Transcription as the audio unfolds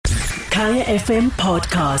Kaya FM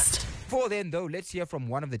podcast. Before then, though, let's hear from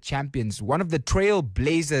one of the champions, one of the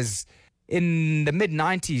trailblazers in the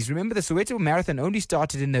mid-90s. Remember, the Soweto Marathon only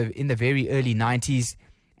started in the very early 90s,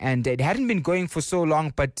 and it hadn't been going for so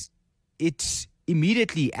long, but it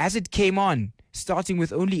immediately, as it came on, starting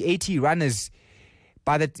with only 80 runners,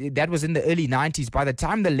 that was in the early 90s. By the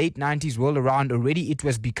time the late 90s rolled around, already it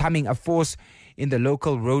was becoming a force in the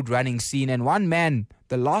local road running scene. And one man,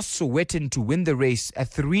 the last Sowetan to win the race, a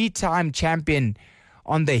 3-time champion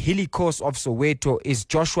on the hilly course of Soweto, is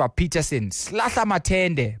Joshua Peterson. Slahla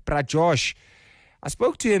Matende, Bra Josh. I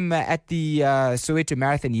spoke to him at the Soweto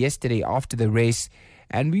Marathon yesterday after the race,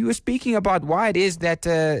 and we were speaking about why it is that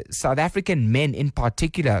South African men in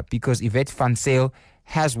particular, because Yvette van Zyl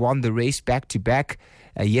has won the race back-to-back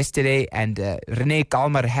yesterday, and Rene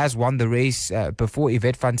Kalmer has won the race before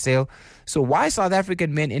Yvette van Zyl. So why South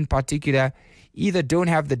African men in particular either don't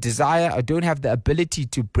have the desire or don't have the ability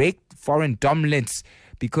to break foreign dominance,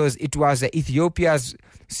 because it was Ethiopia's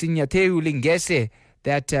Sinyateru Lingese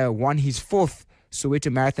that won his 4th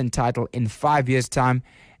Soweto Marathon title in 5 years' time.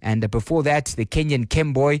 And before that, the Kenyan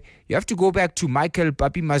Kemboy. You have to go back to Michael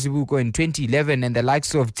Papi Mazibuko in 2011 and the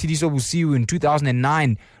likes of Tidiso Busiu in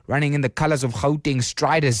 2009, running in the colors of Gauteng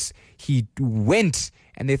Striders. He went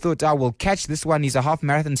and they thought, we'll catch this one. He's a half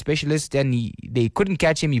marathon specialist, and they couldn't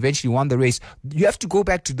catch him. He eventually won the race. You have to go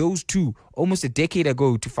back to those two almost a decade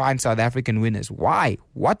ago to find South African winners. Why?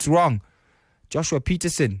 What's wrong? Joshua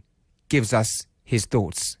Peterson gives us his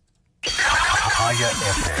thoughts.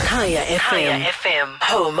 Kaya FM,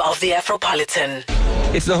 home of the Afropolitan.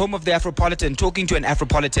 It's the home of the Afropolitan, talking to an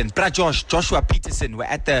Afropolitan. Joshua Peterson. We're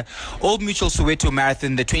at the Old Mutual Soweto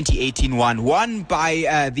Marathon, the 2018 one. Won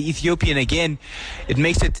by the Ethiopian again. It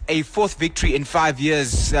makes it a 4th victory in 5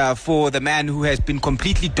 years for the man who has been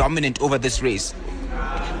completely dominant over this race.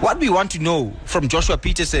 What we want to know from Joshua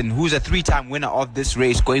Peterson, who's a 3-time winner of this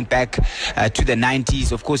race going back to the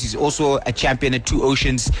 90s, of course he's also a champion at Two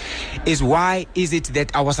Oceans, is why is it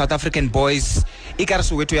that our South African boys,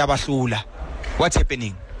 what's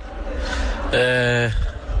happening?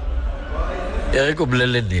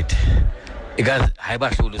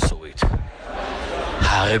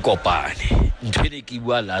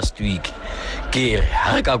 Last week ke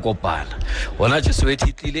ha re ka kopana wona je Soweto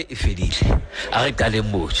itlile e fedile a re tale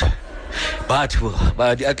motho batho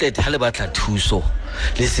ba di athlete ha le batla thuso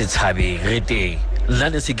le se tshabeng re teng nna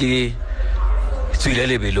ne se ke tswile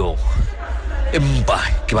lebelong empa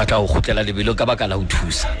ke batla go khotlela lebelong ka baka la ho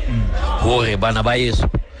thusa hore bana ba yeso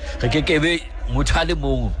re ke kebe motho a le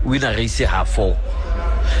mong winner race ha 4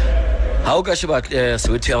 ha o ka sheba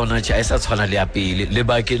Soweto ya ona tja isa tshwana le ya pele le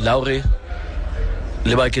baki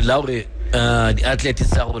di athletes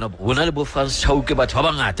tsa rona le bo France Chauke batho ba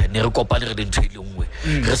bangata ne re kopane re le ntho ile nngwe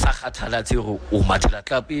re sa kgathalatse re o mathela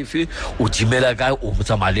club efe o dimela ka o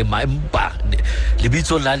motsamaya le maempa le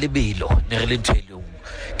bitso la lebelo ne re le ntho ile nngwe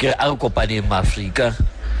ke a re kopane ma Africa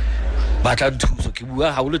ba tla nthuso ke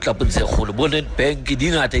bua ha o le club ntse kgolo bona bank di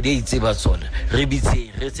ngata di itse ba tsona re bitse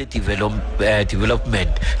re se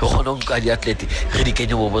development re gona nka di athlete re di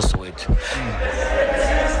kenye bo Soweto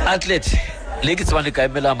athlete le ke tswana ka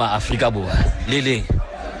emela ma Africa bo le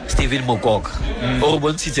Steven Mokoka o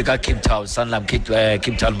bontshitse ka Cape Town Sanlam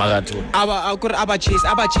Cape Town Marathon aba chase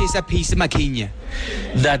a pace makenya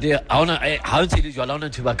ndade ha ntse le jwala ona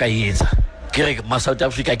ntse ba ka etsa ke re ma South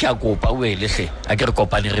Africa ke a kopa o elehle a ke re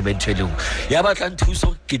kopane re bentshweleng ya batla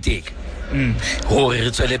nthuso ke teng hore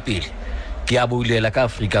re tswele pele ke a boulela ka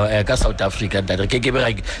Africa ka South Africa ndade ke be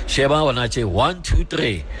ra sheba ona tse 1 2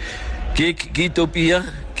 3 ke Ethiopia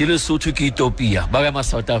ke Lesotho ke Ethiopia ba ga ma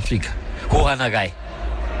South Africa ho hana gae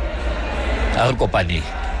a re kopane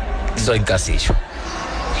so inkasisho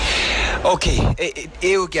okay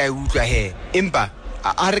eo ke a utlwa he empa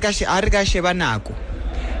a re ka sheba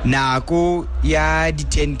nako ya di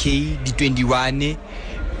 10k di 21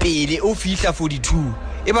 pele o fihla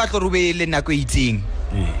 42 e batla re be le nako e itseng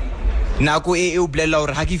nako e o blela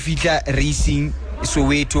hore ha ke fihla racing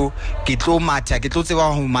Soweto ke tlo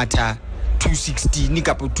tseba ho matha 216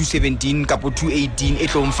 kapo 217 kapo 218 e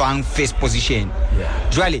tlo mfang first position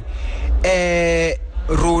jwale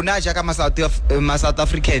rona ja ka ma South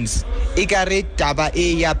Africans e ka re taba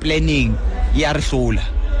e ya planning ya re hlola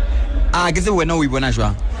ke se wena o ibona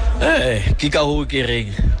jwang ke ka ho ke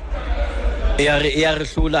reng ya re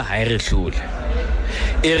hlola ha re hlola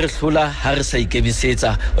e re hlola ha re sa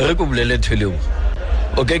ikemisetsa re go bolele ntheleng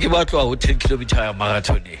okay ke batlo ho 10 km ya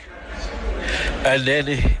marathon and then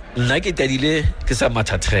nna ke tadile ke sa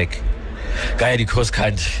matha track Guide cross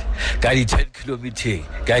country, guide 10 kilometers,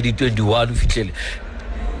 guide 21 fitlele.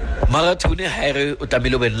 marathon haere o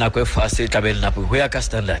tamile be nna go fast e tabele napo ho ya ka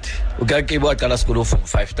standard o ka ke bo qala sekolo form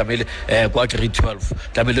 5 tamile kwa grade 12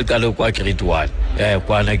 tamile qala kwa grade 1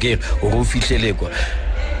 kwa na ke o go fihlele kwa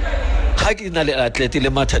ha ke na le athlete le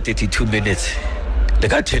matha 32 minutes le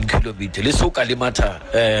ka 10 km le so ka le matha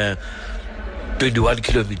 21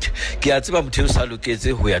 km ke a tseba motho sa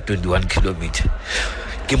loketse ho ya 21 km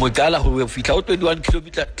ke mo qala ho fihla o 21 km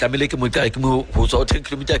tlamele ke mo qala ke mo ho tswa 10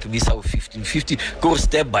 km ke misa o 15 go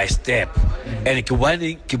step by step and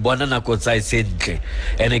ke bona nako tsa sentle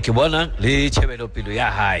and ke bona le tshebelo pelo ya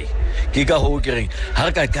high ke ka ho ke reng ha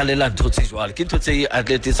re ka qalela ntho tse jwalo ke ntho tse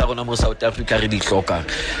athletes sa rona mo South Africa re di hloka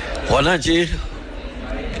hona je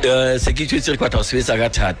se ke tswetse kwa tsa sebetsa ka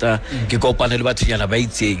thata ke kopana le bathunyana ba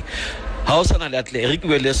itseng ha o sana le athlete re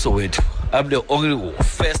ke le Soweto. I'm the only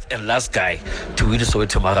first and last guy to win the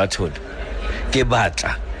Soweto Marathon. Ke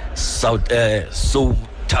batla so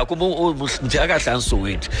thako mo mthaga hlan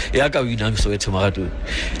Soweto ya ka wina Soweto Marathon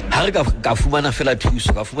ha re ka fumana fela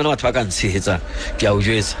thuso ka fumana batho ba ka ntshehetsa ke a o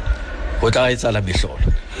jwetsa go tla etsa la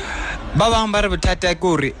mehlolo ba bang ba re bothata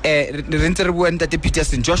gore re ntse re bua ntate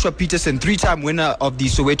Peterson, Joshua Peterson, 3-time winner of the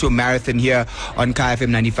Soweto Marathon here on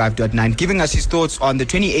KFM 95.9, giving us his thoughts on the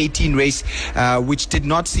 2018 race, which did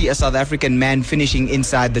not see a South African man finishing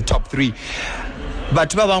inside the top 3.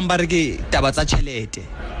 But ba bang ba re ke taba tsa tšhelete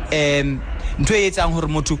ntho e etsang hore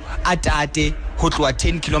motho a tate ho tloa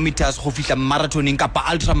 10 kilometers go fihla marathoning kapa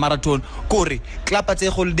ultra marathon kore klapa tse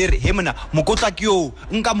go le dire he mona mokotla ke yo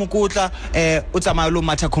nka mokotla o tsamaya lo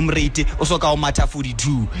matha comrade o soka o matha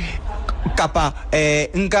 42 kapa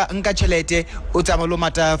nka chelete o tsamaya lo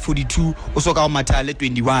matha 42 o soka o matha le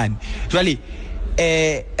 21 jwale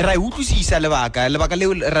ra utlwisisa lebaka le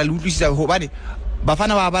ra le utlwisisa hobane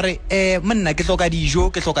bafana ba re monna ke hloka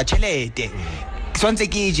dijo ke hloka chelete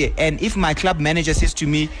and if my club manager says to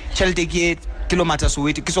me chelete ke kilometer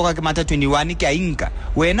Soweto ke soka ke mata 21 ke a inka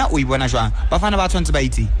wena o ibona jwang bafana ba tshwantse ba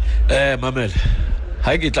itse mamela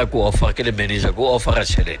ha ke tla go offer ke le manager go offer a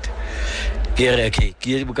chelete ke re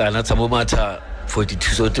ke bukana tsa mo mata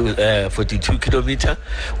 42 km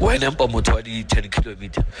wena mpa motho wa di 10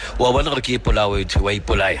 km wa bona re ke ipolawe wa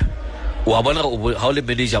ipolaya wa bona ha o le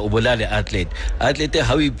manager o bolale athlete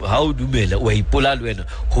ha o dumela wa ipolala wena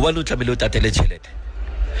go bona o tlamele o tatele chelete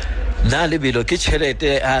na lebelo ke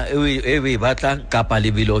chelete e we batlang kapa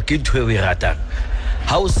lebelo ke ntho e we ratang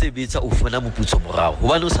ha o sebetsa o fumana moputso morao ho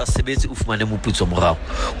bana o sa sebetse o fumane moputso morao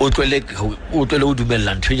o tlwele o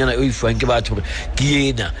dumella ntwenyana e ifuang ke batho ke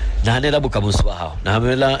ena nahanela bokamoso ba hao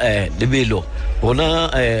nahamela lebelo rona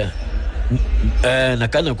na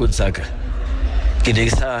kana go tsaka ke ne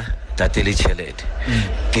sa tatele chelete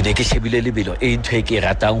ke ne ke shebile lebelo e ntho e ke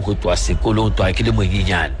ratang go twa sekolo twa ke le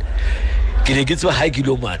monyenyane ke ne ke tswa ha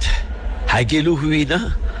kilometer ha ke le huina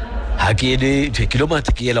ha ke le 2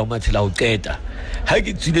 kilometer ke yela o mathela o qeta ha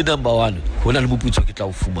ke tsile number 1 hona le moputso ke tla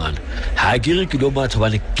o fumana ha ke re kilometer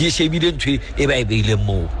bane ke shebile ntwe e ba e beile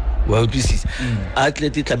mo wa utlwisisa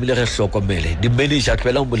athlete tlamile re hlokomele di manager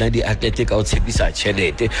tloela mona di athlete ka o tshepisa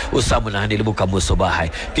chelete o sa monahane le bokamoso ba hae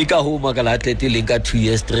ke ka ho makala athlete le nka 2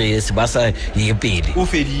 years 3 years ba sa ye pele o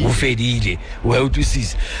fedile wa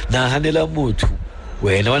utlwisisa na hanela motho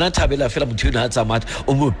wena wana thabela fela motho o na tsamata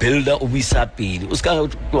o mo builder o mo isa pele o ska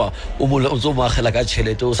tloa o mo o mo agela ka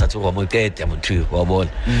chelete o sa tsoga mo kete motho wa bona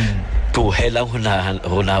to hela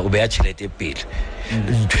hona o be ya chelete pele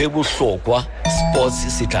ntwe bohlokwa sports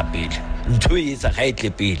se tla pele ntwe e etsa ga itle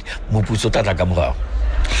pele moputso tla ka morao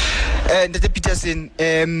Ntate Peterson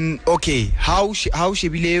okay how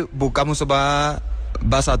shebile bokamoso ba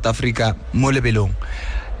South Africa mo lebelong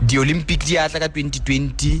the Olympic di atla ka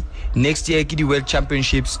 2020 next year ke di World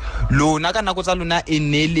Championships lona ka nako tsa lona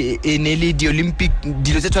enele di Olympic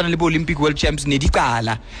dilo tse tshwana le bo Olympic World Champs ne di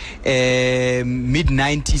qala mid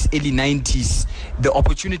 90s early 90s the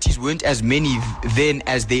opportunities weren't as many then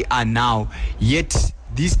as they are now yet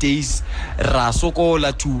these days ra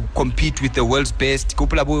sokola to compete with the world's best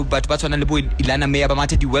kopula bo batho ba tshwana le bo Ilana Meya ba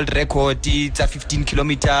matha di world record tsa 15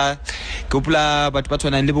 km kopula batho ba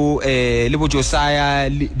tshwana le bo Josiah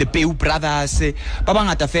the Peu brothers ba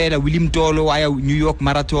bangata fela William Tolo wa ya New York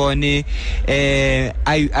Marathon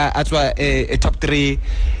atswa top 3.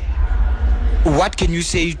 What can you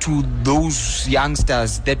say to those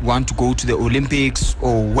youngsters that want to go to the Olympics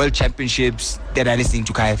or World Championships that are listening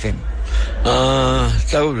to KFM?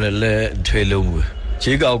 Tlaulele ntwelengwe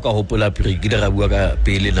tshika o ka hopola pele ke dira bua ka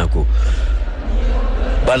pele nako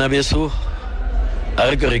bana beso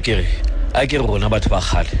a re kere a ke rona batho ba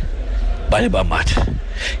khale ba le ba matha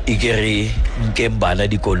e kere nkembala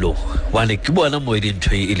dikolo wane ke bona mo e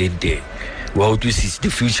dintho e leng teng wa utlwisisa the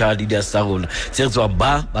future leaders tsa rona tse re tswang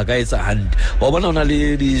ba ka etsa hand wa bona ona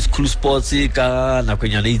le di-school sports ka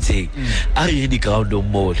nakonyana e itseng a re di ground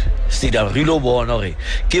mall stadium re lo bona hore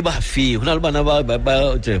ke ba fe hona le bana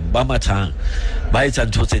ba mathang ba etsa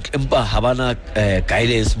ntho tse empa ha bana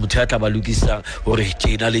guidance motho a tla ba lokisa hore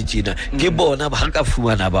tjena le tjena ke bona ba ka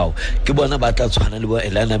fumana bao ke bona ba tla tshwana le bo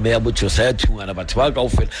Elana Meya bo Joshua Peterson batho ba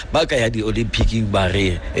kaofela ba ka ya di-Olympic ba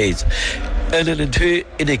re etsa and then ntho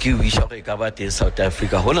ene ke wish hore ka ba teng South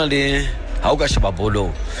Africa hona le ha o ka sheba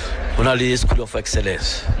bolo hona le School of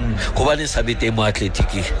Excellence go ba le sabete mo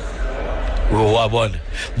athletic wa bona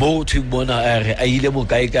mo thu bona a ile mo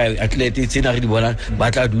kae athlete tsena re di bona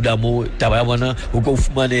ba tla dula mo taba ya bona ho go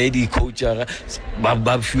fumane di coacher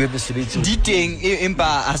ba fiwe mesebetsi di teng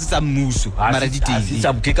empa a se tsa mmuso mara di teng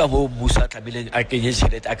tsa ke ka mo mmuso a tlameleng a kenye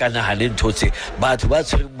tšhelete a kana ha le ntotse batho ba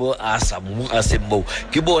tshwereng mo a sa mo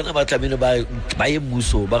ke bona ba tlamele ba ye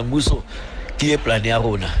mmuso ba mmuso ke plan ya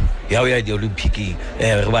rona ya ya di Olympic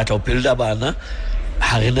re batla ho pelda bana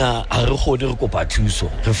ha re kgone re kopa thuso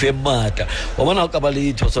re fe matla wa bona ka ba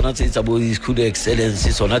le tsona tse tsa bo School of Excellence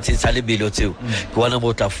tsona tse tsa lebelo tseo ke bona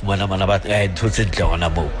mo tla fumana mana ba ntho tse ntle hona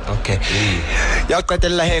mo. Okay, ya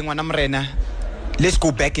qetella he ngwana morena, let's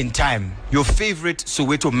go back in time. Your favorite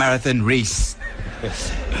Soweto Marathon race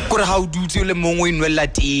kore ha o dutse le mongwe inwella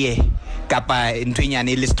tee kapa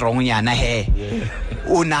ntwenyane le strong nyana he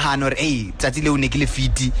o nahana hore tsatsi le o ne ke le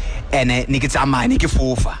fiti ene ne ke tsamaya ne ke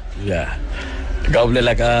fofa ka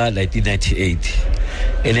bolela ka 1998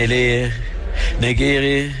 enele ne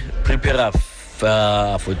ke prepare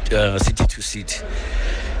for city to city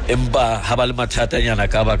empa ha ba le mathata nyana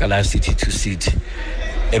ka baka la city to city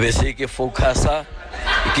ebe se ke focusa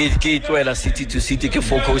ke tloela city to city ke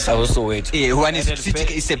focus a Soweto one is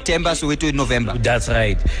city is September, Soweto in November. That's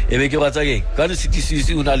right ebe ke batsa ke ka city to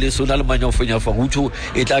city una le manyofanya fa utho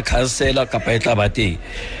e tla cancela kapa e tla ba teng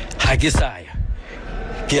ha ke saya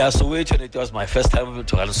ke a Soweto and it was my first time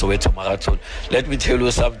to run Soweto Marathon. Let me tell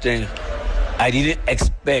you something, I didn't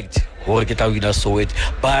expect hore ke tla win Soweto,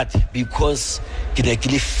 but because ke ne ke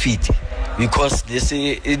le fit, because they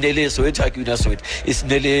say in the Soweto ke win Soweto it's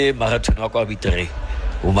nele marathon wa kwa bitere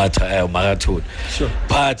o marathon sure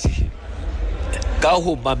but ka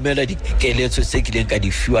ho mamela dikeletso tse kileng ka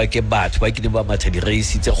di fiwa ke batho ba kileng ba matha di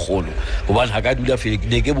race tse kgolo hobane ha ka dula fele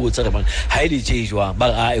ne ke botsa re bana ha ile tse jwa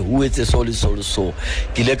ba ga ho etse so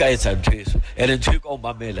kile ka etsa ntho eso ene ntho ka o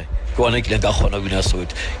mamela ke ona kileng ka kgona wina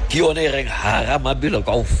Soweto ke yona e reng ha ra mabelo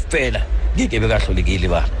ka o fela ke be ka hlole ke ile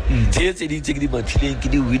ba tse di ke di matlileng ke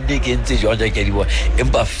di winne ke ntse jwa ke di bona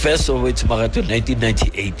empa first Soweto Marathon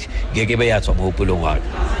 1998 ke be ya tswa mo hopolong wa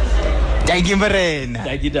Thank you, Marina.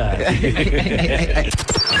 Thank you,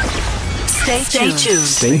 Stay tuned.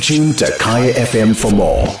 Stay tuned to Kaya FM for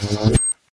more.